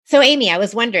So, Amy, I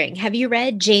was wondering, have you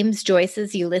read James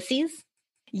Joyce's Ulysses?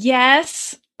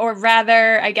 Yes, or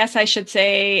rather, I guess I should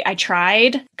say I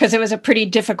tried because it was a pretty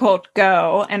difficult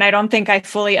go, and I don't think I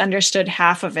fully understood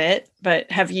half of it. But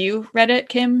have you read it,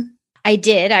 Kim? I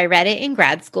did. I read it in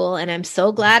grad school, and I'm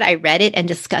so glad I read it and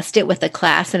discussed it with a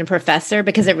class and a professor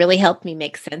because it really helped me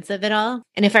make sense of it all.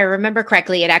 And if I remember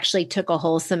correctly, it actually took a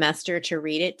whole semester to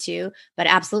read it too, but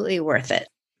absolutely worth it.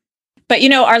 But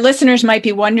our listeners might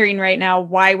be wondering right now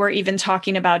why we're even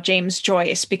talking about James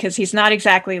Joyce, because he's not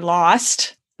exactly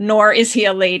lost, nor is he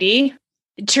a lady.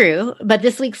 True, but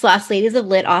this week's Lost Ladies of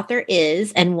Lit author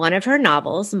is, and one of her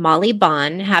novels, Molly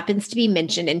Bond, happens to be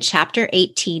mentioned in chapter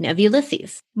 18 of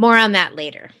Ulysses. More on that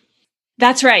later.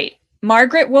 That's right.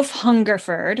 Margaret Wolfe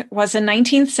Hungerford was a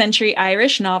 19th century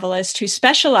Irish novelist who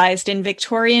specialized in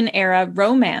Victorian-era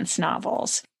romance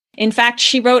novels. In fact,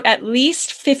 she wrote at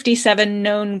least 57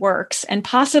 known works, and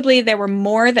possibly there were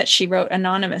more that she wrote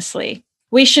anonymously.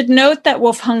 We should note that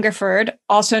Wolfe Hungerford,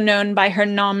 also known by her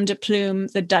nom de plume,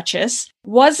 the Duchess,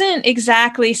 wasn't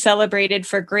exactly celebrated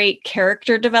for great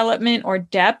character development or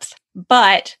depth,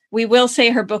 but we will say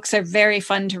her books are very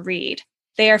fun to read.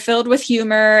 They are filled with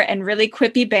humor and really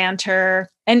quippy banter.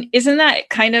 And isn't that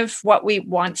kind of what we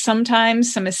want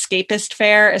sometimes, some escapist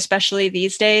fare, especially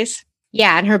these days?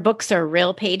 Yeah, and her books are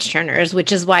real page turners,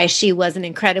 which is why she was an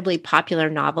incredibly popular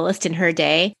novelist in her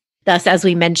day. Thus, as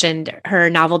we mentioned, her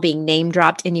novel being name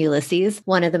dropped in Ulysses,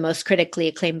 one of the most critically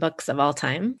acclaimed books of all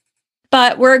time.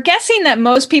 But we're guessing that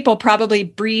most people probably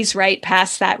breeze right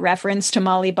past that reference to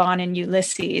Molly Bond in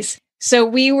Ulysses. So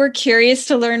we were curious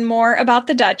to learn more about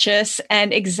the Duchess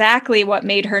and exactly what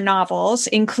made her novels,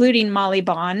 including Molly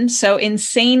Bond, so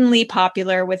insanely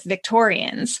popular with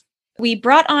Victorians. We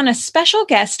brought on a special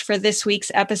guest for this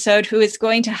week's episode who is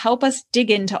going to help us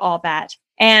dig into all that.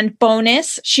 And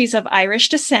bonus, she's of Irish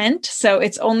descent, so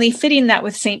it's only fitting that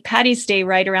with St. Paddy's Day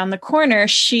right around the corner,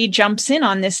 she jumps in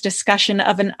on this discussion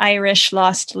of an Irish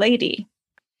lost lady.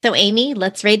 So, Amy,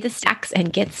 let's raid the stacks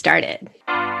and get started.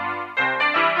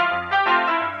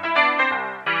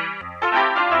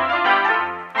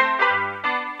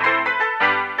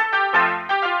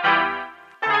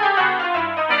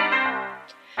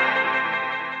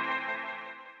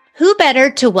 Who better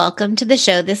to welcome to the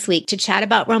show this week to chat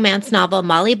about romance novel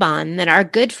Molly Bond than our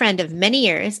good friend of many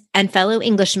years and fellow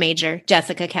English major,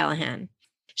 Jessica Callahan.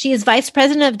 She is Vice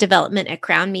President of Development at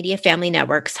Crown Media Family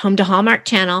Networks, home to Hallmark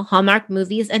Channel, Hallmark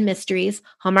Movies and Mysteries,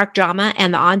 Hallmark Drama,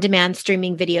 and the on-demand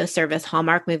streaming video service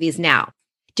Hallmark Movies Now.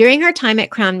 During her time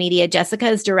at Crown Media, Jessica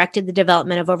has directed the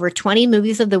development of over 20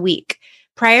 movies of the week.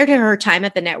 Prior to her time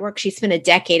at the network, she spent a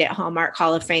decade at Hallmark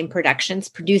Hall of Fame Productions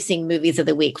producing movies of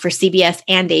the week for CBS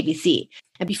and ABC.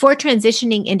 And before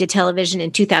transitioning into television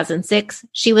in 2006,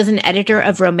 she was an editor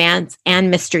of romance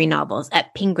and mystery novels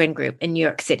at Penguin Group in New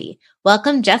York City.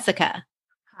 Welcome, Jessica.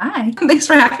 Hi. Thanks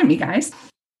for having me, guys.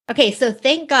 Okay, so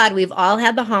thank God we've all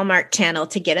had the Hallmark Channel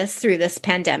to get us through this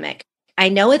pandemic. I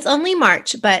know it's only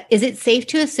March, but is it safe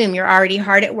to assume you're already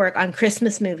hard at work on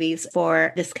Christmas movies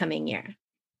for this coming year?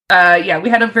 Yeah, we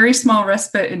had a very small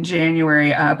respite in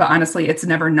January, but honestly, it's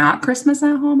never not Christmas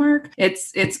at Hallmark.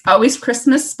 It's always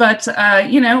Christmas, but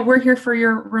we're here for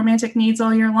your romantic needs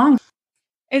all year long.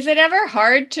 Is it ever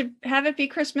hard to have it be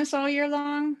Christmas all year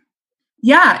long?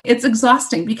 Yeah, it's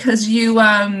exhausting because you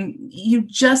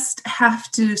just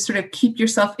have to sort of keep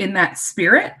yourself in that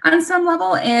spirit on some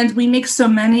level. And we make so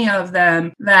many of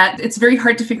them that it's very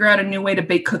hard to figure out a new way to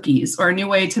bake cookies or a new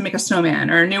way to make a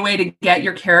snowman or a new way to get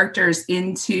your characters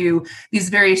into these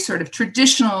very sort of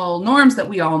traditional norms that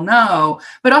we all know,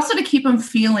 but also to keep them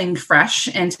feeling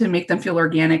fresh and to make them feel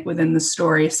organic within the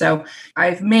story. So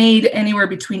I've made anywhere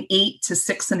between 8 to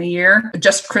 6 in a year,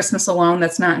 just Christmas alone.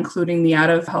 That's not including the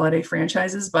out of holiday franchises.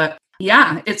 But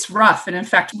yeah, it's rough. And in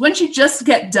fact, once you just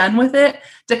get done with it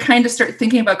to kind of start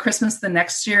thinking about Christmas the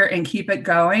next year and keep it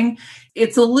going,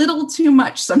 it's a little too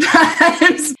much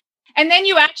sometimes. And then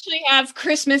you actually have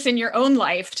Christmas in your own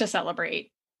life to celebrate.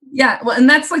 Yeah, well, and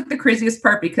that's like the craziest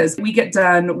part because we get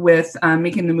done with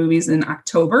making the movies in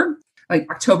October, like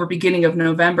October, beginning of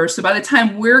November. So by the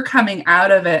time we're coming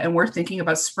out of it and we're thinking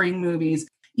about spring movies,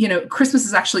 Christmas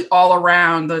is actually all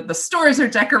around. The stores are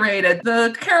decorated.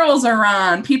 The carols are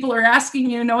on. People are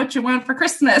asking what you want for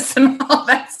Christmas and all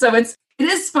that. So it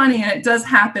is funny. And it does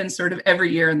happen sort of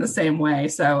every year in the same way.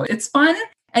 So it's fun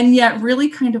and yet really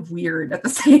kind of weird at the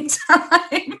same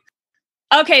time.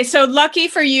 Okay, so lucky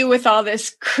for you with all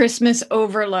this Christmas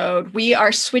overload, we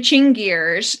are switching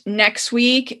gears. Next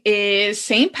week is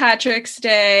St. Patrick's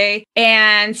Day.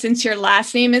 And since your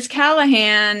last name is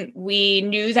Callahan, we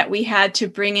knew that we had to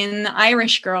bring in the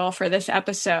Irish girl for this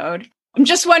episode. I'm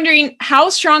just wondering, how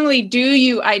strongly do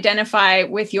you identify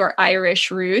with your Irish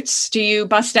roots? Do you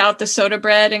bust out the soda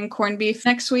bread and corned beef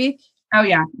next week? Oh,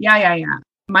 yeah. Yeah.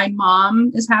 My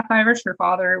mom is half Irish. Her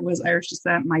father was Irish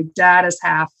descent. My dad is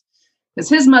half, because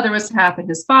his mother was half and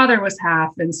his father was half.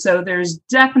 And so there's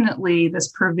definitely this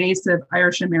pervasive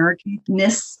Irish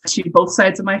Americanness to both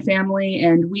sides of my family.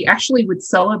 And we actually would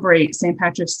celebrate St.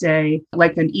 Patrick's Day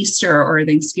like an Easter or a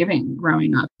Thanksgiving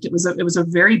growing up. It was a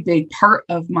very big part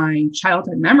of my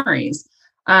childhood memories.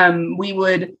 We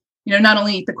would, not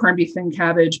only eat the corned beef and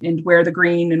cabbage and wear the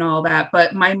green and all that,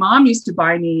 but my mom used to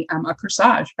buy me a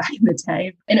corsage back in the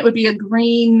day. And it would be a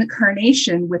green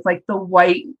carnation with like the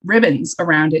white ribbons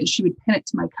around it. And she would pin it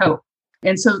to my coat.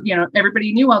 And so,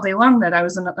 everybody knew all day long that I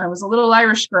was a little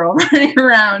Irish girl running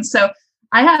around. So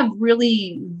I have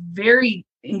really very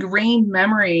ingrained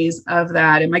memories of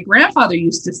that. And my grandfather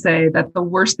used to say that the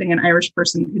worst thing an Irish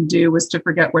person could do was to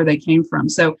forget where they came from.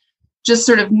 So just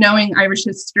sort of knowing Irish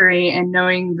history and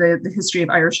knowing the history of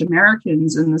Irish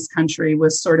Americans in this country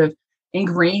was sort of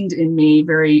ingrained in me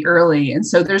very early. And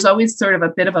so there's always sort of a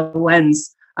bit of a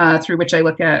lens through which I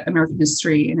look at American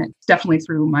history, and it's definitely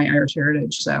through my Irish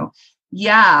heritage. So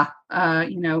yeah,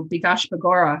 bigosh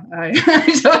bagora,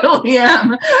 I totally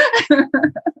am.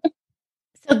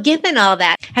 So given all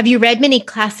that, have you read many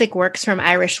classic works from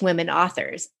Irish women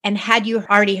authors? And had you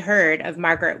already heard of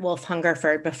Margaret Wolfe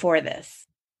Hungerford before this?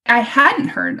 I hadn't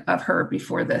heard of her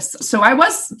before this. So I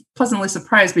was pleasantly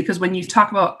surprised, because when you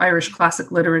talk about Irish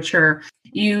classic literature,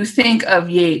 you think of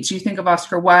Yeats, you think of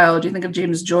Oscar Wilde, you think of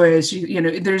James Joyce,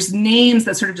 there's names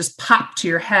that sort of just pop to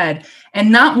your head.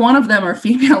 And not one of them are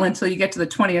female until you get to the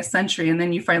 20th century. And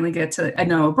then you finally get to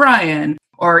Edna O'Brien,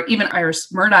 or even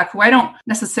Iris Murdoch, who I don't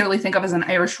necessarily think of as an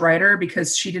Irish writer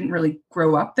because she didn't really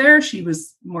grow up there. She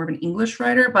was more of an English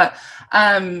writer, but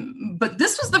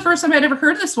this was the first time I'd ever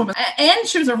heard of this woman. And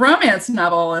she was a romance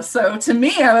novelist. So to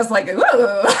me, I was like,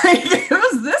 ooh,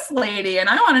 who's this lady? And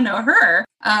I want to know her.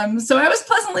 So I was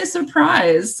pleasantly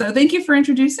surprised. So thank you for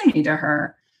introducing me to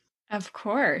her. Of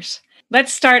course.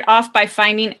 Let's start off by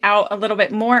finding out a little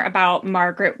bit more about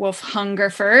Margaret Wolfe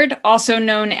Hungerford, also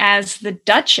known as the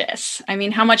Duchess. I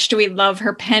mean, how much do we love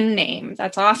her pen name?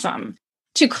 That's awesome.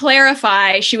 To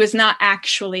clarify, she was not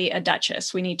actually a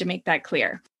duchess. We need to make that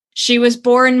clear. She was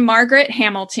born Margaret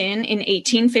Hamilton in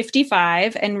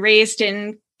 1855 and raised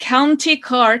in County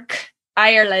Cork,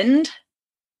 Ireland.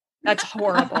 That's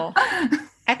horrible.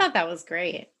 I thought that was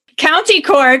great. County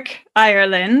Cork,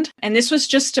 Ireland. And this was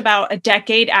just about a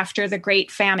decade after the Great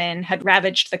Famine had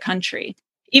ravaged the country.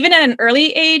 Even at an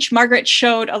early age, Margaret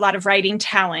showed a lot of writing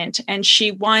talent, and she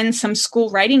won some school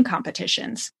writing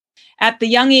competitions. At the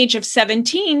young age of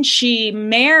 17, she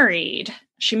married.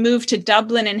 She moved to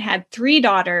Dublin and had 3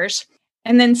 daughters.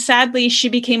 And then sadly, she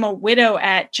became a widow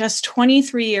at just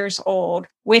 23 years old,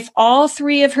 with all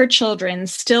 3 of her children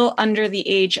still under the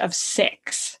age of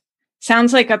 6.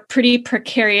 Sounds like a pretty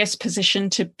precarious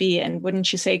position to be in,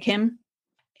 wouldn't you say, Kim?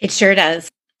 It sure does.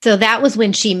 So that was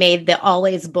when she made the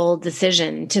always bold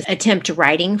decision to attempt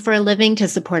writing for a living to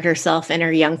support herself and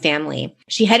her young family.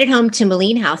 She headed home to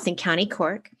Moline House in County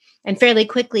Cork and fairly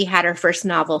quickly had her first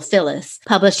novel, Phyllis,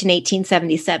 published in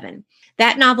 1877.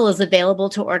 That novel is available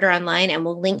to order online, and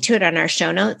we'll link to it on our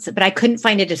show notes, but I couldn't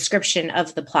find a description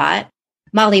of the plot.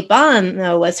 Molly Bawn,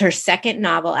 though, was her second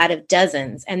novel out of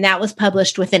dozens, and that was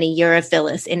published within a year of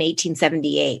Phyllis in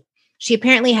 1878. She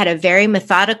apparently had a very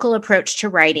methodical approach to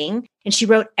writing, and she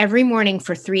wrote every morning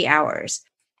for 3 hours.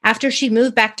 After she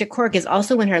moved back to Cork is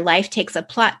also when her life takes a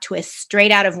plot twist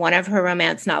straight out of one of her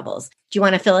romance novels. Do you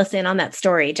want to fill us in on that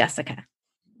story, Jessica?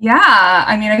 Yeah,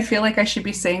 I mean, I feel like I should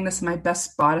be saying this in my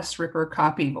best Bodice Ripper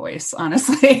copy voice,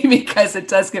 honestly, because it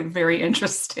does get very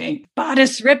interesting.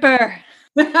 Bodice Ripper!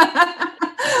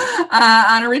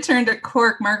 On a return to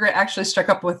Cork, Margaret actually struck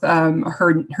up with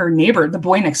her neighbor, the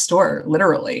boy next door,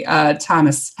 literally,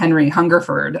 Thomas Henry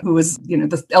Hungerford, who was,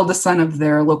 the eldest son of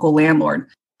their local landlord.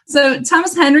 So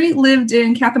Thomas Henry lived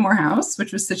in Cathamore House,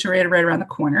 which was situated right around the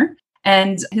corner.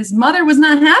 And his mother was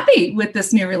not happy with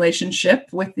this new relationship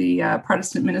with the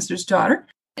Protestant minister's daughter.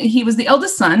 He was the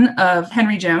eldest son of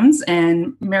Henry Jones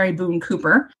and Mary Boone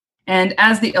Cooper. And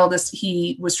as the eldest,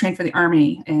 he was trained for the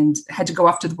army and had to go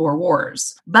off to the Boer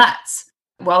Wars. But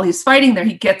while he's fighting there,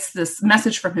 he gets this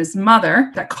message from his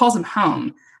mother that calls him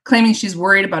home, claiming she's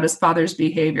worried about his father's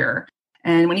behavior.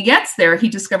 And when he gets there, he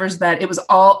discovers that it was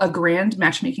all a grand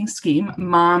matchmaking scheme.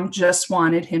 Mom just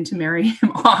wanted him to marry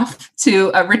him off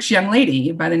to a rich young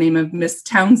lady by the name of Miss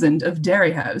Townsend of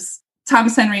Derry House.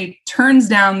 Thomas Henry turns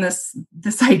down this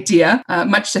idea,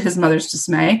 much to his mother's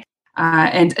dismay.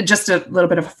 And just a little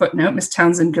bit of a footnote, Miss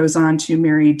Townsend goes on to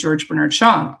marry George Bernard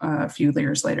Shaw a few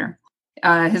years later.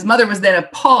 His mother was then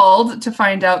appalled to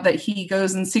find out that he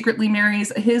goes and secretly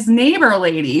marries his neighbor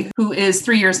lady, who is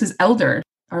 3 years his elder.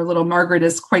 Our little Margaret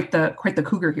is quite the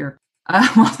cougar here.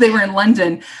 While they were in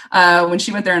London, when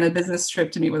she went there on a business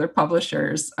trip to meet with her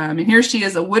publishers. And here she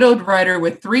is, a widowed writer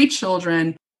with 3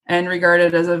 children and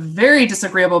regarded as a very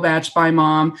disagreeable batch by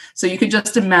mom. So you could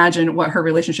just imagine what her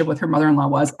relationship with her mother-in-law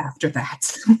was after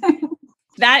that.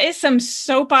 That is some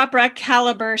soap opera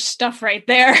caliber stuff right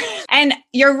there. And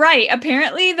you're right.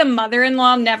 Apparently, the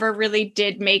mother-in-law never really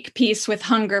did make peace with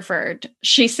Hungerford.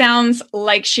 She sounds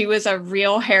like she was a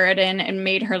real harridan and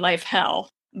made her life hell.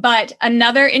 But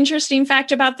another interesting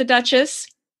fact about the Duchess,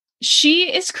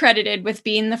 she is credited with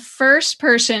being the first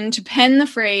person to pen the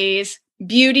phrase,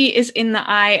 "Beauty is in the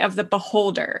eye of the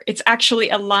beholder." It's actually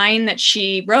a line that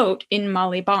she wrote in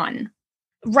Molly Bawn.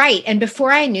 Right. And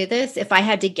before I knew this, if I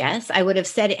had to guess, I would have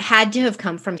said it had to have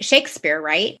come from Shakespeare,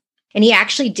 right? And he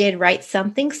actually did write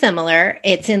something similar.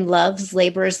 It's in Love's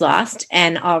Labour's Lost,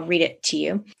 and I'll read it to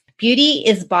you. "Beauty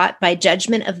is bought by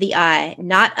judgment of the eye,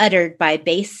 not uttered by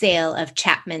base sale of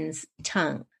chapman's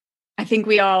tongue." I think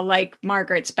we all like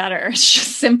Margaret's better. It's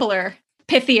just simpler,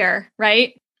 pithier,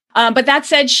 right? But that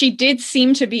said, she did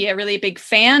seem to be a really big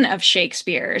fan of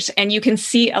Shakespeare's, and you can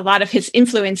see a lot of his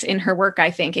influence in her work, I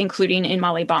think, including in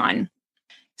Molly Bawn.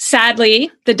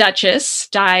 Sadly, the Duchess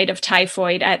died of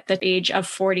typhoid at the age of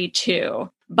 42.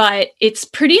 But it's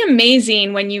pretty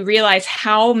amazing when you realize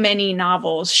how many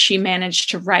novels she managed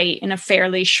to write in a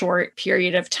fairly short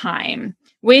period of time,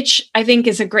 which I think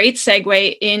is a great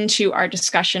segue into our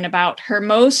discussion about her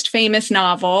most famous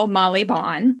novel, Molly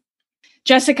Bawn.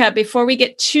 Jessica, before we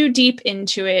get too deep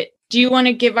into it, do you want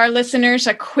to give our listeners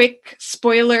a quick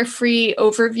spoiler-free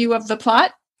overview of the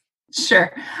plot?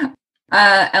 Sure.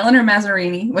 Eleanor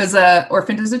Mazzarini was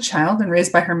orphaned as a child and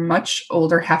raised by her much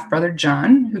older half-brother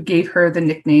John, who gave her the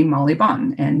nickname Molly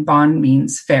Bawn. And Bawn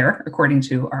means fair, according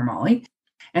to our Molly.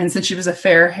 And since she was a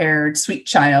fair-haired, sweet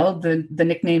child, the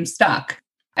nickname stuck.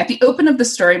 At the open of the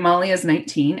story, Molly is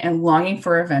 19 and longing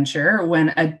for adventure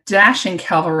when a dashing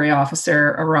cavalry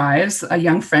officer arrives. A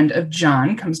young friend of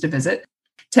John comes to visit.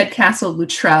 Ted Castle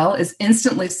Luttrell is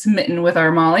instantly smitten with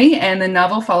our Molly, and the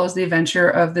novel follows the adventure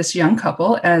of this young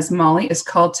couple as Molly is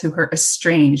called to her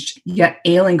estranged yet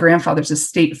ailing grandfather's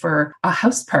estate for a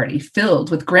house party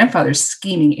filled with grandfather's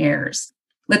scheming heirs.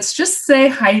 Let's just say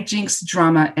hijinks,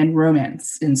 drama, and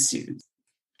romance ensues.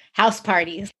 House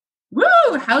parties.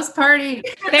 Woo! House party!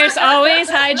 There's always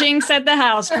hijinks at the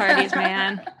house parties,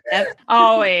 man.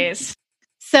 Always.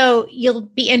 So you'll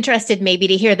be interested maybe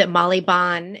to hear that Molly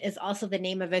Bawn is also the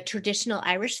name of a traditional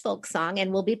Irish folk song,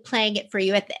 and we'll be playing it for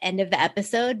you at the end of the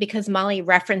episode because Molly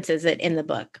references it in the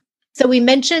book. So we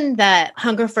mentioned that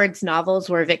Hungerford's novels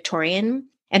were Victorian,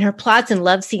 and her plots and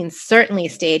love scenes certainly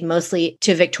stayed mostly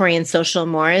to Victorian social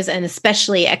mores and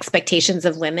especially expectations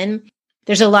of women.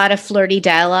 There's a lot of flirty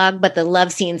dialogue, but the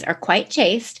love scenes are quite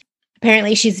chaste.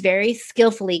 Apparently, she's very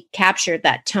skillfully captured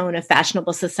that tone of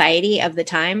fashionable society of the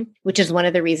time, which is one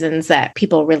of the reasons that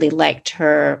people really liked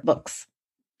her books.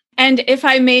 And if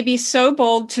I may be so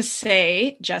bold to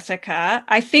say, Jessica,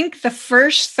 I think the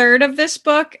first third of this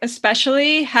book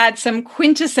especially had some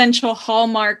quintessential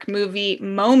Hallmark movie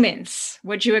moments.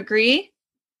 Would you agree?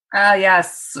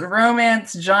 Yes,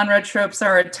 romance genre tropes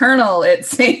are eternal, it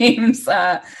seems.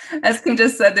 As Kim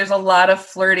just said, there's a lot of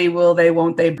flirty will they,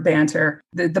 won't they banter.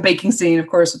 The baking scene, of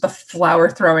course, with the flower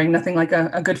throwing, nothing like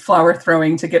a good flower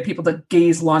throwing to get people to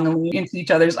gaze longingly into each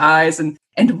other's eyes and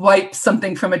wipe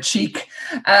something from a cheek.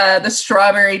 The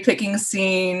strawberry picking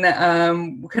scene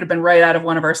could have been right out of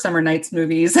one of our Summer Nights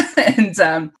movies. And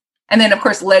then, of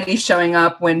course, Letty showing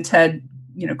up when Ted,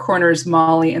 corners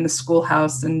Molly in the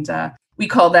schoolhouse, and we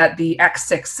call that the Act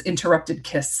 6 interrupted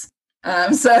kiss.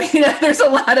 So there's a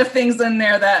lot of things in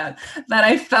there that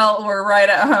I felt were right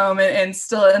at home and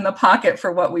still in the pocket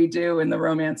for what we do in the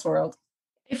romance world.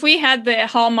 If we had the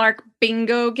Hallmark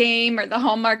bingo game or the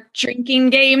Hallmark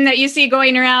drinking game that you see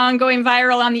going around, going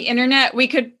viral on the internet, we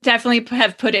could definitely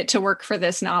have put it to work for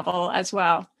this novel as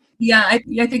well. Yeah, I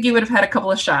think you would have had a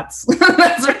couple of shots.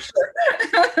 That's for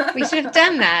sure. We should have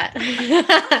done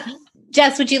that.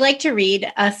 Jess, would you like to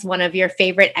read us one of your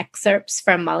favorite excerpts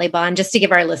from Molly Bawn, just to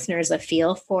give our listeners a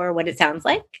feel for what it sounds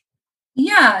like?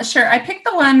 Yeah, sure. I picked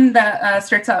the one that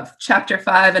starts out chapter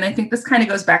 5, and I think this kind of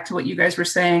goes back to what you guys were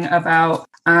saying about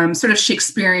sort of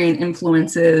Shakespearean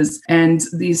influences and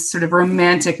these sort of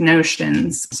romantic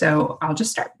notions. So I'll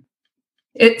just start.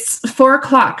 It's 4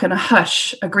 o'clock and a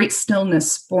hush, a great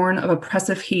stillness born of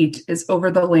oppressive heat is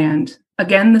over the land.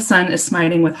 Again, the sun is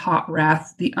smiting with hot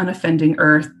wrath the unoffending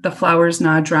earth. The flowers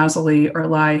nod drowsily or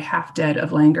lie half dead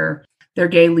of languor, their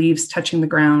gay leaves touching the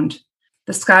ground.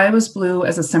 The sky was blue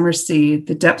as a summer sea.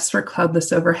 The depths were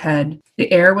cloudless overhead.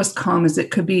 The air was calm as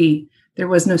it could be. There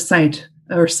was no sight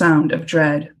or sound of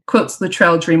dread, quotes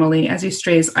Luttrell dreamily as he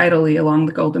strays idly along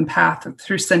the golden path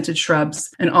through scented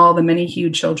shrubs and all the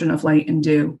many-hued children of light and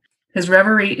dew. His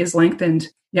reverie is lengthened,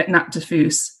 yet not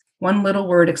diffuse. One little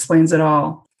word explains it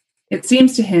all. It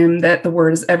seems to him that the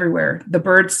word is everywhere. The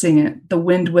birds sing it. The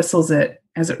wind whistles it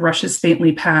as it rushes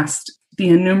faintly past. The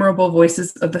innumerable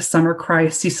voices of the summer cry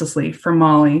ceaselessly for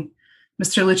Molly.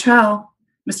 Mr.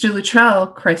 Luttrell,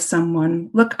 cries someone,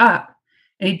 look up.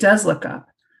 And he does look up.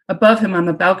 Above him on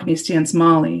the balcony stands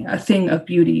Molly, a thing of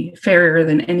beauty, fairer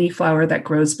than any flower that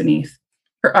grows beneath.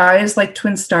 Her eyes, like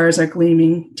twin stars, are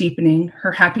gleaming, deepening.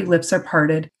 Her happy lips are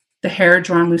parted. The hair,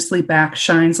 drawn loosely back,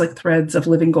 shines like threads of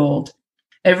living gold.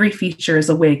 Every feature is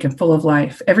awake and full of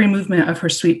life. Every movement of her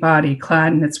sweet body,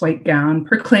 clad in its white gown,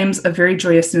 proclaims a very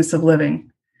joyousness of living.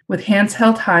 With hands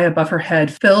held high above her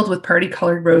head, filled with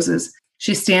party-colored roses,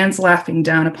 she stands laughing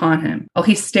down upon him, while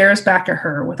he stares back at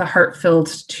her with a heart filled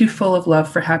too full of love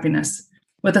for happiness.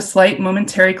 With a slight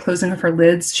momentary closing of her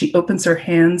lids, she opens her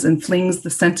hands and flings the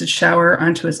scented shower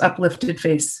onto his uplifted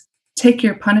face. Take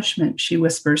your punishment, she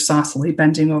whispers saucily,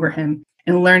 bending over him,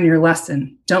 and learn your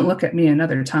lesson. Don't look at me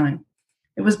another time.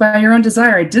 It was by your own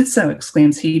desire I did so,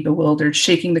 exclaims he, bewildered,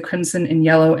 shaking the crimson and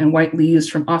yellow and white leaves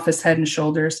from off his head and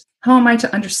shoulders. How am I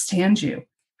to understand you?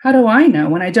 How do I know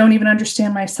when I don't even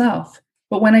understand myself?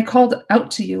 But when I called out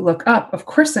to you, look up, of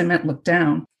course I meant look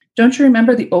down. Don't you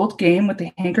remember the old game with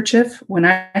the handkerchief? When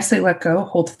I say let go,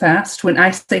 hold fast. When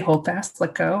I say hold fast,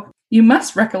 let go. You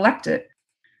must recollect it.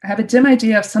 I have a dim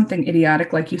idea of something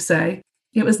idiotic, like you say.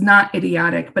 It was not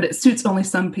idiotic, but it suits only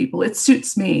some people. It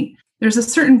suits me. There's a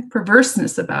certain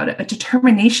perverseness about it, a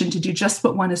determination to do just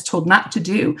what one is told not to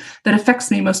do that affects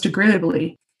me most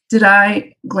agreeably. Did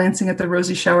I, glancing at the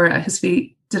rosy shower at his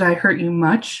feet, did I hurt you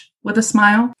much? With a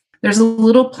smile. There's a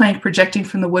little plank projecting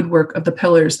from the woodwork of the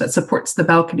pillars that supports the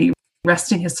balcony.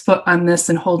 Resting his foot on this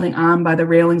and holding on by the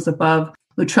railings above,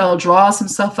 Luttrell draws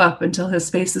himself up until his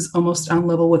face is almost on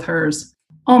level with hers.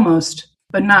 Almost,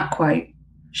 but not quite.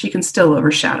 She can still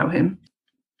overshadow him.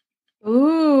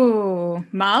 Ooh,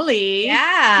 Molly.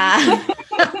 Yeah.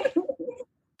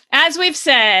 As we've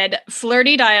said,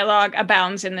 flirty dialogue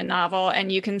abounds in the novel,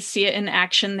 and you can see it in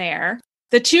action there.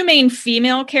 The two main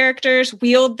female characters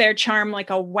wield their charm like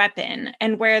a weapon,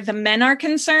 and where the men are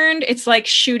concerned, it's like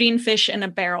shooting fish in a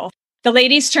barrel. The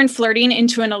ladies turn flirting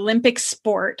into an Olympic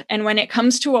sport, and when it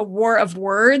comes to a war of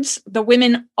words, the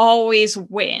women always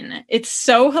win. It's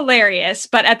so hilarious,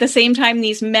 but at the same time,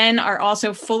 these men are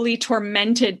also fully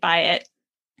tormented by it.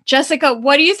 Jessica,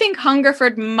 what do you think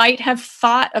Hungerford might have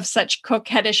thought of such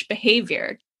coquettish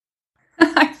behavior?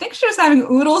 I think she was having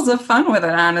oodles of fun with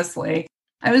it, honestly.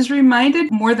 I was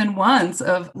reminded more than once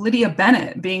of Lydia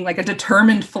Bennet being like a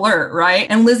determined flirt, right?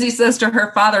 And Lizzie says to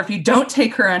her father, if you don't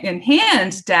take her in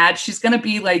hand, Dad, she's going to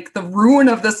be like the ruin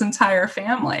of this entire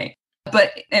family.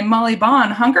 But in Molly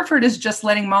Bond, Hungerford is just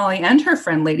letting Molly and her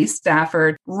friend, Lady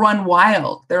Stafford, run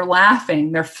wild. They're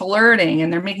laughing, they're flirting,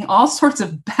 and they're making all sorts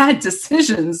of bad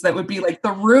decisions that would be like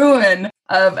the ruin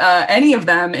of any of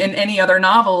them in any other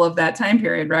novel of that time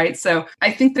period, right? So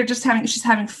I think she's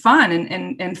having fun.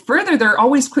 And further, they're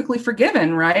always quickly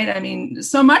forgiven, right? I mean,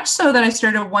 so much so that I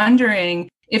started wondering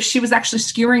if she was actually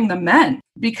skewering the men,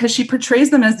 because she portrays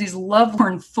them as these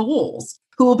lovelorn fools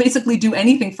who will basically do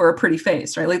anything for a pretty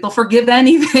face, right? Like they'll forgive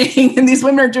anything. And these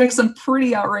women are doing some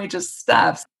pretty outrageous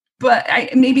stuff. But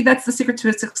maybe that's the secret to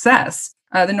its success.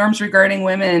 The norms regarding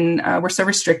women were so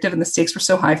restrictive and the stakes were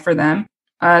so high for them.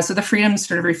 So the freedoms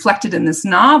sort of reflected in this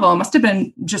novel must have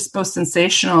been just both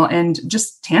sensational and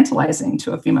just tantalizing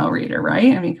to a female reader,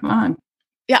 right? I mean, come on.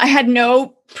 Yeah, I had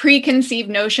no preconceived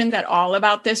notions at all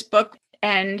about this book.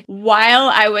 And while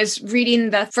I was reading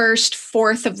the first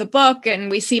fourth of the book and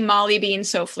we see Molly being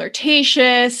so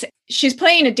flirtatious, she's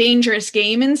playing a dangerous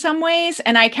game in some ways.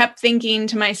 And I kept thinking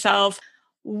to myself,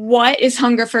 what is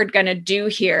Hungerford going to do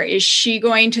here? Is she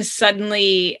going to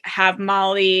suddenly have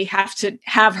Molly have to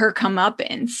have her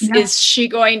comeuppance? Yeah. Is she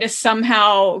going to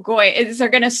somehow is there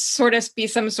going to sort of be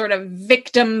some sort of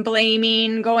victim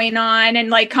blaming going on?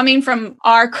 And like coming from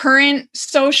our current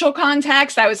social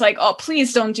context, I was like, oh,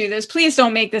 please don't do this. Please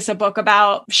don't make this a book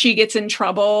about she gets in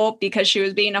trouble because she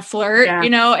was being a flirt, you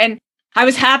know? And I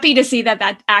was happy to see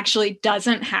that actually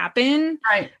doesn't happen.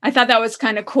 Right. I thought that was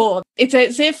kind of cool. It's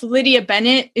as if Lydia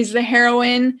Bennet is the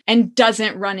heroine and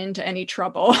doesn't run into any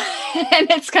trouble. And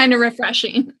it's kind of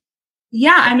refreshing.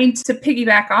 Yeah. I mean, to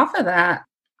piggyback off of that,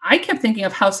 I kept thinking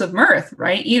of House of Mirth,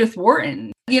 right? Edith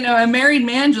Wharton. A married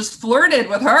man just flirted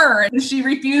with her and she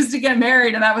refused to get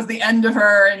married, and that was the end of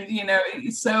her.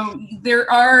 And, so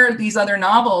there are these other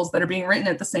novels that are being written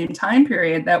at the same time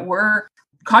period that were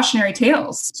cautionary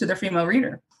tales to their female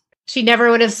reader. She never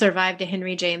would have survived a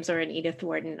Henry James or an Edith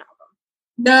Wharton novel.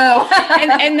 No.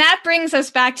 and that brings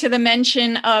us back to the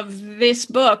mention of this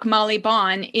book, Molly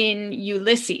Bond, in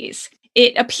Ulysses.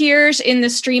 It appears in the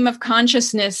stream of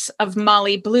consciousness of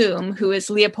Molly Bloom, who is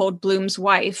Leopold Bloom's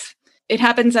wife. It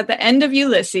happens at the end of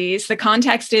Ulysses. The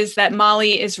context is that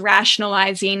Molly is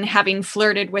rationalizing having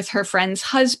flirted with her friend's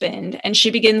husband, and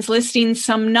she begins listing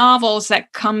some novels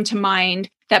that come to mind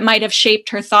that might have shaped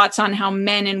her thoughts on how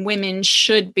men and women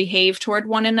should behave toward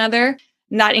one another.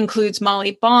 And that includes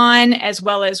Molly Bond, as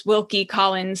well as Wilkie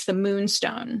Collins' The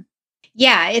Moonstone.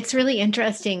 Yeah, it's really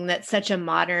interesting that such a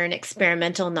modern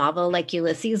experimental novel like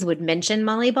Ulysses would mention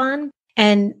Molly Bond.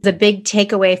 And the big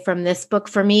takeaway from this book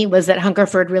for me was that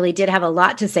Hungerford really did have a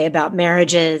lot to say about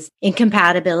marriages,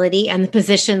 incompatibility, and the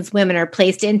positions women are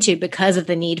placed into because of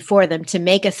the need for them to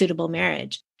make a suitable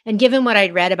marriage. And given what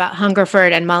I'd read about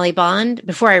Hungerford and Molly Bond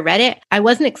before I read it, I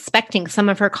wasn't expecting some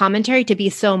of her commentary to be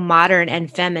so modern and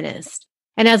feminist.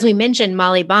 And as we mentioned,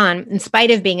 Molly Bond, in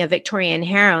spite of being a Victorian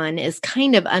heroine, is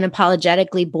kind of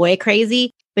unapologetically boy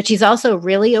crazy, but she's also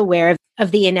really aware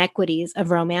of the inequities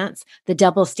of romance, the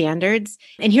double standards.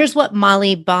 And here's what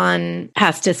Molly Bond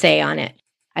has to say on it.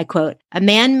 I quote, "A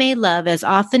man may love as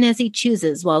often as he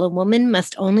chooses, while a woman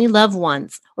must only love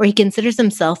once, or he considers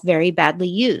himself very badly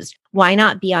used. Why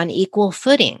not be on equal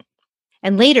footing?"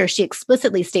 And later, she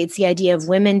explicitly states the idea of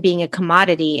women being a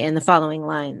commodity in the following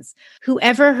lines.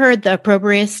 "Whoever heard the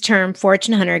opprobrious term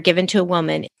fortune hunter given to a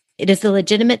woman, it is the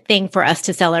legitimate thing for us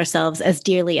to sell ourselves as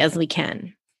dearly as we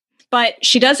can." But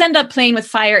she does end up playing with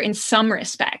fire in some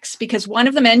respects, because one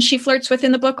of the men she flirts with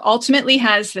in the book ultimately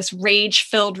has this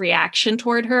rage-filled reaction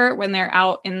toward her when they're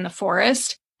out in the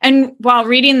forest. And while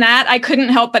reading that, I couldn't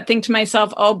help but think to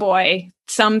myself, oh boy,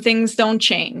 some things don't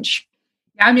change.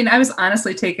 I mean, I was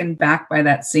honestly taken back by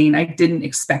that scene. I didn't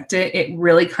expect it. It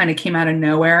really kind of came out of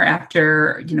nowhere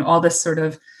after, all this sort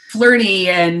of flirty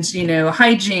and,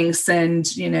 hijinks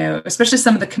and, especially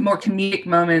some of the more comedic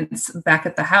moments back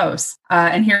at the house.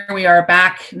 And here we are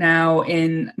back now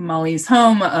in Molly's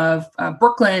home of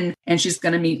Brooklyn, and she's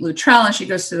going to meet Luttrell, and she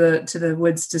goes to the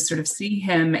woods to sort of see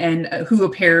him, and who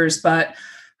appears but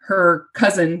her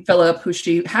cousin, Philip, who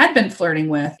she had been flirting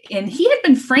with. And he had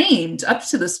been framed up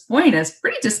to this point as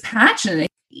pretty dispassionate.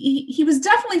 He was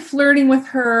definitely flirting with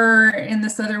her in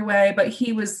this other way, but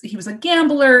he was a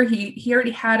gambler. He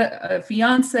already had a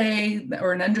fiance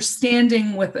or an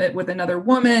understanding with another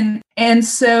woman. And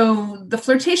so the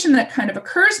flirtation that kind of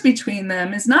occurs between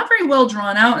them is not very well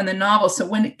drawn out in the novel. So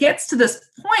when it gets to this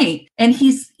point and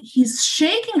he's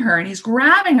shaking her and he's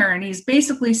grabbing her and he's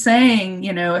basically saying,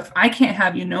 if I can't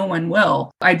have you, no one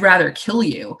will. I'd rather kill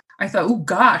you. I thought, oh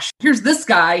gosh, here's this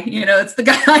guy, it's the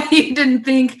guy he didn't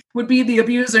think would be the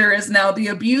abuser is now the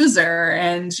abuser.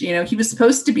 And, he was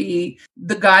supposed to be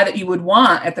the guy that you would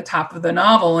want at the top of the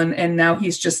novel. And now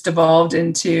he's just devolved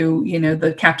into,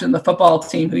 the captain of the football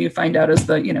team, who you find out is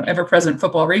the, ever-present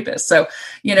football rapist. So,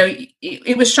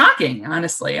 it was shocking,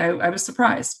 honestly. I was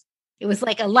surprised. It was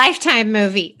like a Lifetime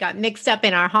movie got mixed up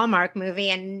in our Hallmark movie.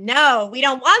 And no, we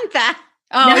don't want that.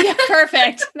 Oh, yeah,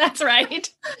 perfect. That's right.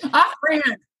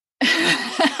 Off-brand.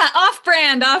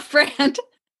 Off-brand.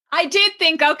 I did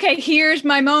think, okay, here's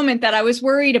my moment that I was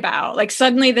worried about. Like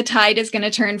suddenly the tide is going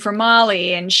to turn for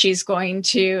Molly and she's going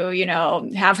to,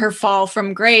 have her fall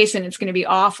from grace and it's going to be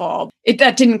awful.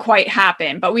 That didn't quite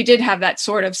happen, but we did have that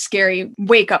sort of scary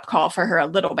wake-up call for her a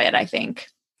little bit, I think.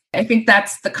 I think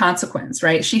that's the consequence,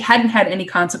 right? She hadn't had any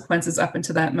consequences up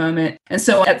until that moment. And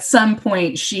so at some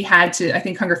point I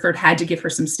think Hungerford had to give her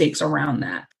some stakes around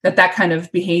that kind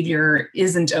of behavior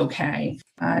isn't okay.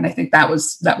 And I think that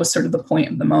was sort of the point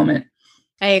of the moment.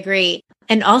 I agree.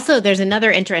 And also there's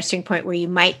another interesting point where you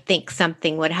might think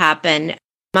something would happen.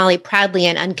 Molly proudly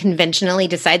and unconventionally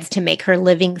decides to make her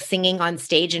living singing on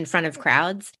stage in front of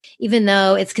crowds, even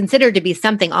though it's considered to be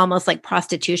something almost like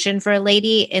prostitution for a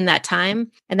lady in that time.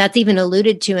 And that's even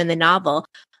alluded to in the novel.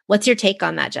 What's your take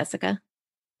on that, Jessica?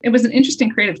 It was an interesting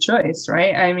creative choice,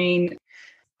 right? I mean,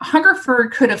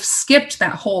 Hungerford could have skipped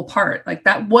that whole part. Like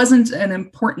that wasn't an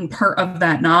important part of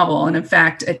that novel. And in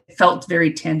fact, it felt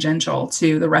very tangential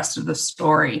to the rest of the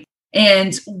story.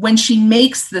 And when she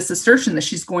makes this assertion that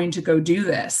she's going to go do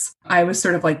this, I was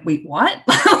sort of like, wait, what?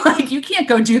 Like, you can't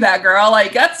go do that, girl.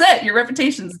 Like, that's it. Your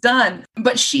reputation's done.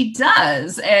 But she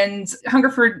does. And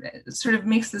Hungerford sort of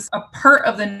makes this a part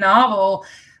of the novel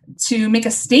to make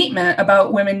a statement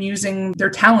about women using their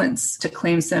talents to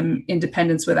claim some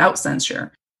independence without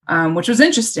censure. Which was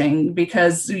interesting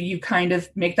because you kind of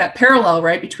make that parallel,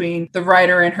 right, between the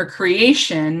writer and her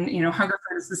creation.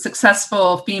 Hungerford is the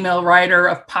successful female writer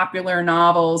of popular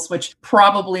novels, which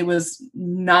probably was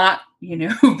not,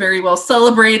 very well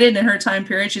celebrated in her time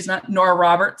period. She's not Nora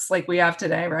Roberts like we have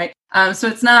today, right? So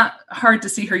it's not hard to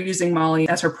see her using Molly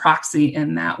as her proxy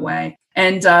in that way.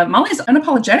 And Molly's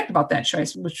unapologetic about that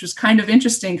choice, which was kind of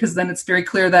interesting because then it's very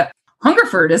clear that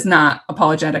Hungerford is not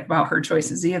apologetic about her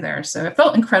choices either. So it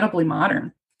felt incredibly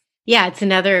modern. Yeah, it's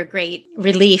another great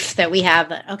relief that we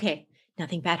have. Okay,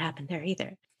 nothing bad happened there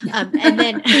either. And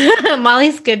then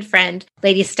Molly's good friend,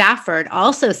 Lady Stafford,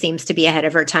 also seems to be ahead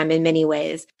of her time in many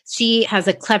ways. She has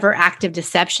a clever act of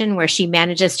deception where she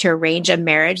manages to arrange a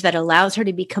marriage that allows her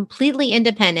to be completely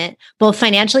independent, both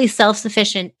financially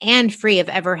self-sufficient and free of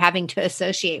ever having to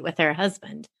associate with her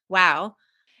husband. Wow.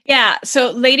 Yeah,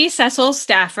 so Lady Cecil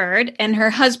Stafford and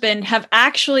her husband have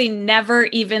actually never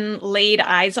even laid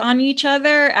eyes on each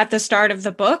other at the start of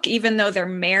the book, even though they're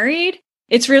married.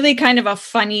 It's really kind of a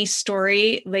funny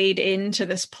story laid into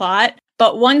this plot.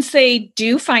 But once they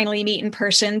do finally meet in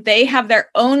person, they have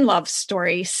their own love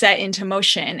story set into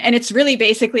motion. And it's really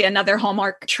basically another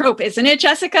Hallmark trope, isn't it,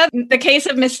 Jessica? The case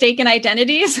of mistaken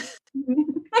identities.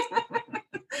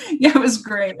 Yeah, it was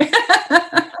great.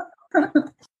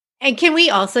 And can we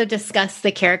also discuss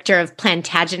the character of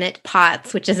Plantagenet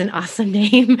Potts, which is an awesome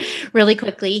name, really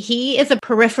quickly? He is a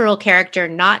peripheral character,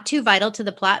 not too vital to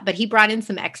the plot, but he brought in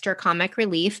some extra comic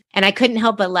relief. And I couldn't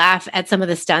help but laugh at some of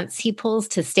the stunts he pulls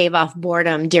to stave off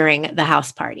boredom during the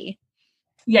house party.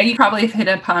 Yeah, you probably hit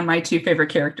upon my two favorite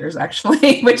characters,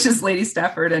 actually, which is Lady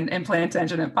Stafford and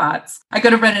Plantagenet Potts. I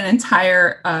could have read an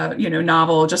entire,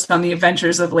 novel just on the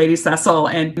adventures of Lady Cecil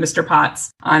and Mr.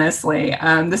 Potts, honestly.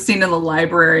 The scene in the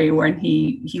library when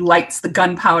he lights the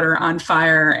gunpowder on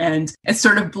fire and it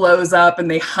sort of blows up and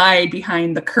they hide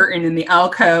behind the curtain in the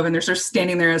alcove and they're sort of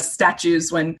standing there as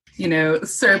statues when,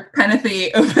 Sir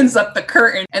Penethy opens up the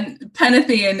curtain. And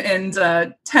Penethy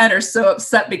and Ted are so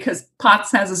upset because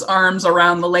Potts has his arms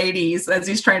around the ladies as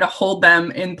he's trying to hold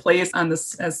them in place on the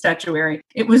statuary.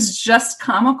 It was just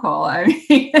comical. I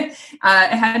mean, it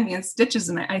had me in stitches,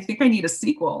 and I think I need a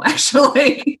sequel,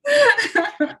 actually.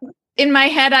 In my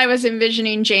head, I was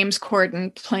envisioning James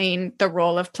Corden playing the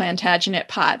role of Plantagenet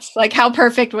Potts. Like, how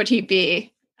perfect would he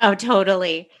be? Oh,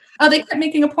 totally. Oh, they kept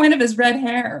making a point of his red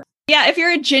hair. Yeah, if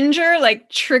you're a ginger, like,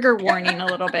 trigger warning a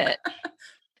little bit.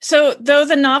 So though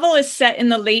the novel is set in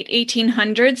the late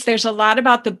 1800s, there's a lot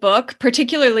about the book,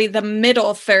 particularly the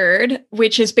middle third,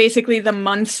 which is basically the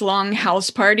months-long house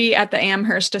party at the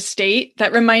Amherst estate,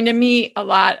 that reminded me a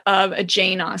lot of a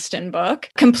Jane Austen book,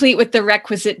 complete with the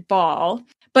requisite ball.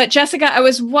 But Jessica, I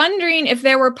was wondering if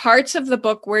there were parts of the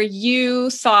book where you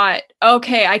thought,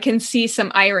 okay, I can see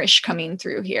some Irish coming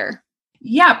through here.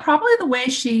 Yeah, probably the way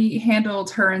she handled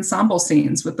her ensemble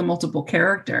scenes with the multiple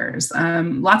characters.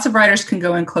 Lots of writers can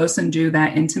go in close and do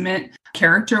that intimate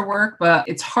character work, but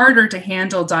it's harder to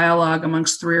handle dialogue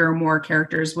amongst three or more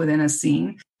characters within a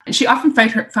scene. And she often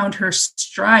found her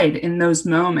stride in those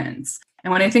moments.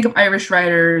 And when I think of Irish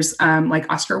writers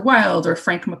like Oscar Wilde or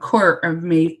Frank McCourt or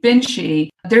Maeve Binchy,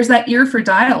 there's that ear for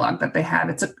dialogue that they have.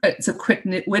 It's a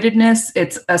quick-wittedness.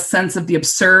 It's a sense of the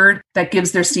absurd that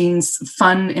gives their scenes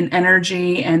fun and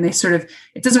energy. And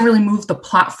it doesn't really move the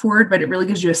plot forward, but it really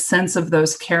gives you a sense of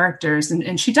those characters.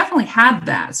 And she definitely had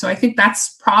that. So I think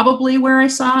that's probably where I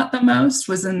saw it the most,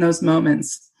 was in those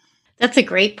moments. That's a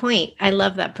great point. I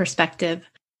love that perspective.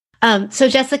 So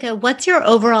Jessica, what's your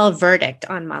overall verdict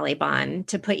on Molly Bond,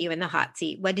 to put you in the hot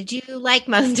seat? What did you like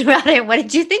most about it? What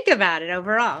did you think about it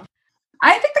overall?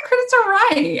 I think the critics are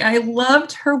right. I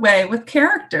loved her way with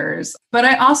characters, but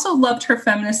I also loved her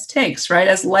feminist takes, right?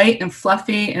 As light and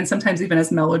fluffy and sometimes even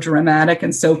as melodramatic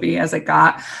and soapy as it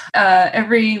got.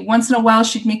 Every once in a while,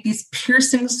 she'd make these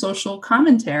piercing social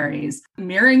commentaries.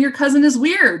 Marrying your cousin is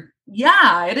weird.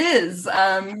 Yeah, it is.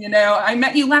 I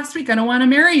met you last week. I don't want to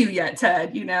marry you yet,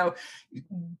 Ted.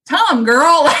 Tell him,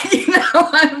 girl,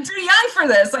 I'm too young for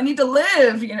this. I need to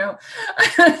live,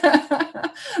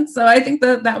 So I think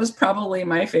that was probably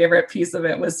my favorite piece of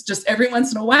it, was just every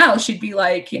once in a while, she'd be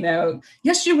like,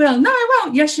 yes, you will. No, I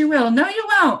won't. Yes, you will. No, you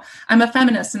won't. I'm a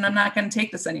feminist and I'm not going to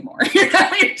take this anymore. You're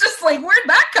just like, where'd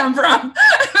that come from?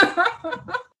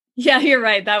 Yeah, you're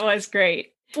right. That was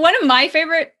great. One of my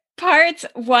favorite parts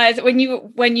was when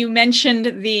you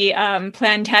mentioned the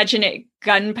Plantagenet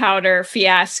gunpowder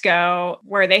fiasco,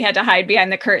 where they had to hide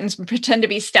behind the curtains and pretend to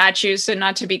be statues so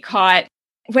not to be caught.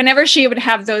 Whenever she would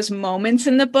have those moments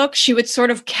in the book, she would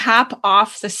sort of cap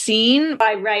off the scene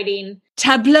by writing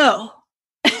tableau.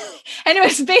 And it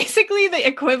was basically the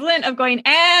equivalent of going,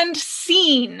 and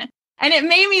scene. And it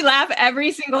made me laugh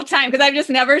every single time because I've just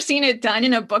never seen it done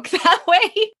in a book that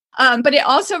way. But it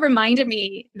also reminded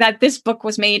me that this book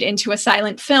was made into a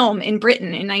silent film in Britain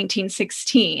in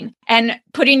 1916. And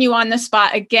putting you on the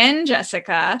spot again,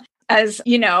 Jessica, as,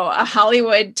 you know, a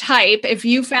Hollywood type, if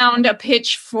you found a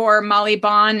pitch for Molly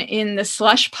Bond in the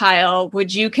slush pile,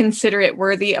 would you consider it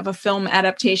worthy of a film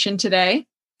adaptation today?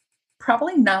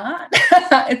 Probably not.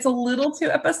 It's a little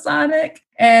too episodic.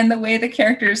 And the way the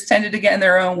characters tended to get in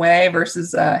their own way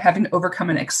versus having to overcome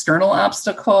an external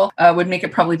obstacle would make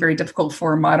it probably very difficult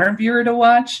for a modern viewer to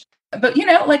watch. But, you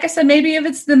know, like I said, maybe if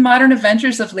it's the modern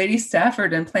adventures of Lady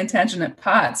Stafford and Plantagenet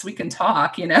Potts, we can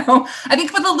talk, you know. I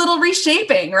think with a little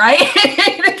reshaping, right?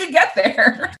 They could get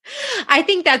there. I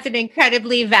think that's an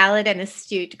incredibly valid and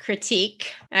astute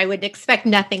critique. I would expect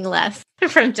nothing less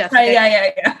from Jessica. Right,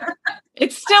 yeah.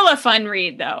 It's still a fun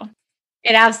read, though.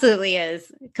 It absolutely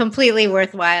is. Completely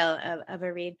worthwhile of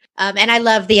a read. And I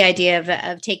love the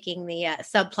idea of taking the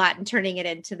subplot and turning it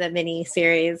into the mini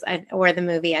series or the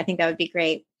movie. I think that would be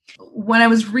great. When I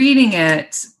was reading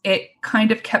it, it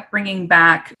kind of kept bringing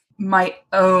back my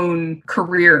own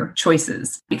career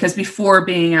choices, because before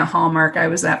being at Hallmark, I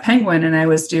was at Penguin and I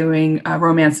was doing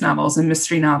romance novels and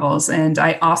mystery novels. And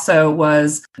I also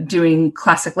was doing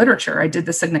classic literature. I did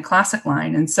the Signet Classic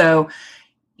line. And so,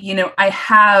 you know, I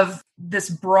have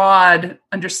this broad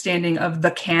understanding of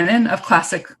the canon of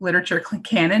classic literature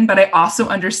canon, but I also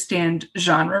understand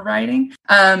genre writing.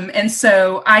 And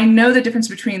so I know the difference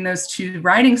between those two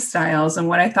writing styles. And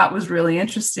what I thought was really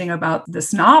interesting about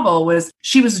this novel was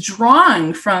she was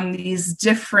drawing from these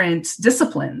different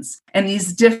disciplines and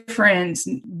these different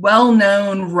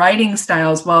well-known writing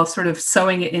styles while sort of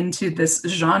sewing it into this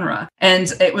genre.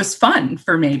 And it was fun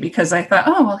for me because I thought,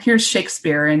 oh, well, here's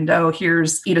Shakespeare, and oh,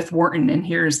 here's Edith Wharton, and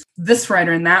here's this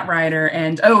writer and that writer,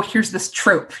 and oh, here's this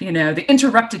trope, you know, the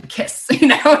interrupted kiss, you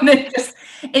know, and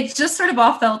it just sort of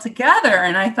all fell together.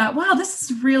 And I thought, wow,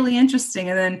 this is really interesting.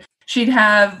 And then she'd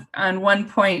have, on one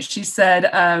point, she said,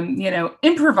 you know,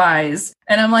 improvise.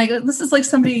 And I'm like, this is like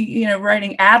somebody, you know,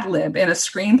 writing ad lib in a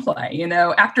screenplay, you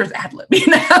know, actors ad lib, you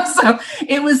know. So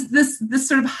it was this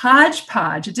sort of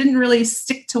hodgepodge. It didn't really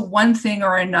stick to one thing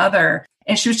or another.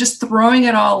 And she was just throwing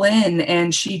it all in.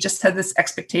 And she just had this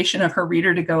expectation of her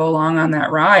reader to go along on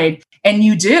that ride. And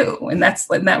you do. And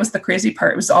that was the crazy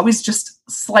part. It was always just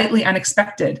slightly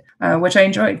unexpected, which I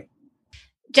enjoyed.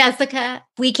 Jessica,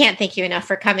 we can't thank you enough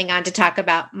for coming on to talk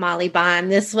about Molly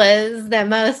Bond. This was the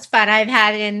most fun I've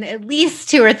had in at least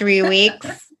 2 or 3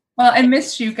 weeks. Well, I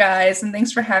missed you guys, and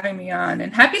thanks for having me on.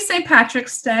 And happy St.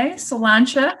 Patrick's Day,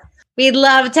 Solancha. We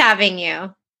loved having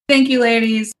you. Thank you,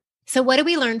 ladies. So what did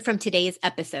we learn from today's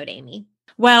episode, Amy?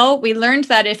 Well, we learned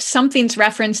that if something's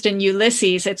referenced in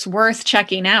Ulysses, it's worth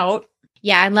checking out.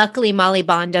 Yeah, and luckily Molly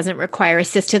Bond doesn't require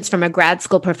assistance from a grad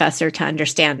school professor to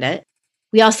understand it.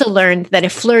 We also learned that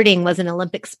if flirting was an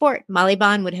Olympic sport, Molly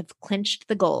Bond would have clinched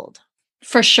the gold.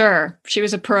 For sure. She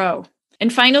was a pro.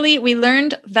 And finally, we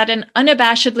learned that an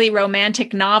unabashedly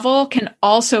romantic novel can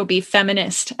also be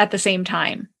feminist at the same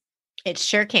time. It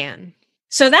sure can.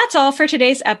 So that's all for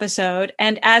today's episode.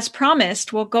 And as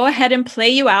promised, we'll go ahead and play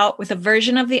you out with a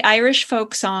version of the Irish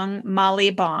folk song,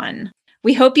 Molly Bond.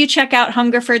 We hope you check out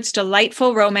Hungerford's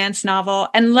delightful romance novel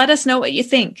and let us know what you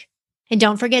think. And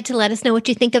don't forget to let us know what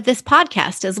you think of this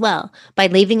podcast as well by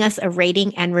leaving us a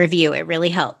rating and review. It really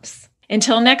helps.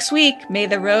 Until next week, may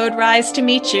the road rise to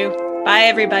meet you. Bye,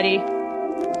 everybody.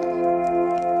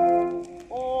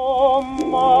 Oh,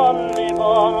 Molly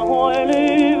Bond, why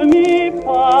leave me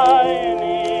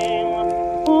pining,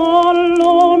 all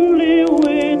lonely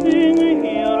waiting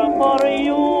here for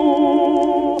you,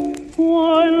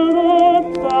 while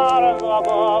the stars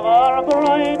above are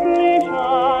brightly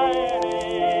shining.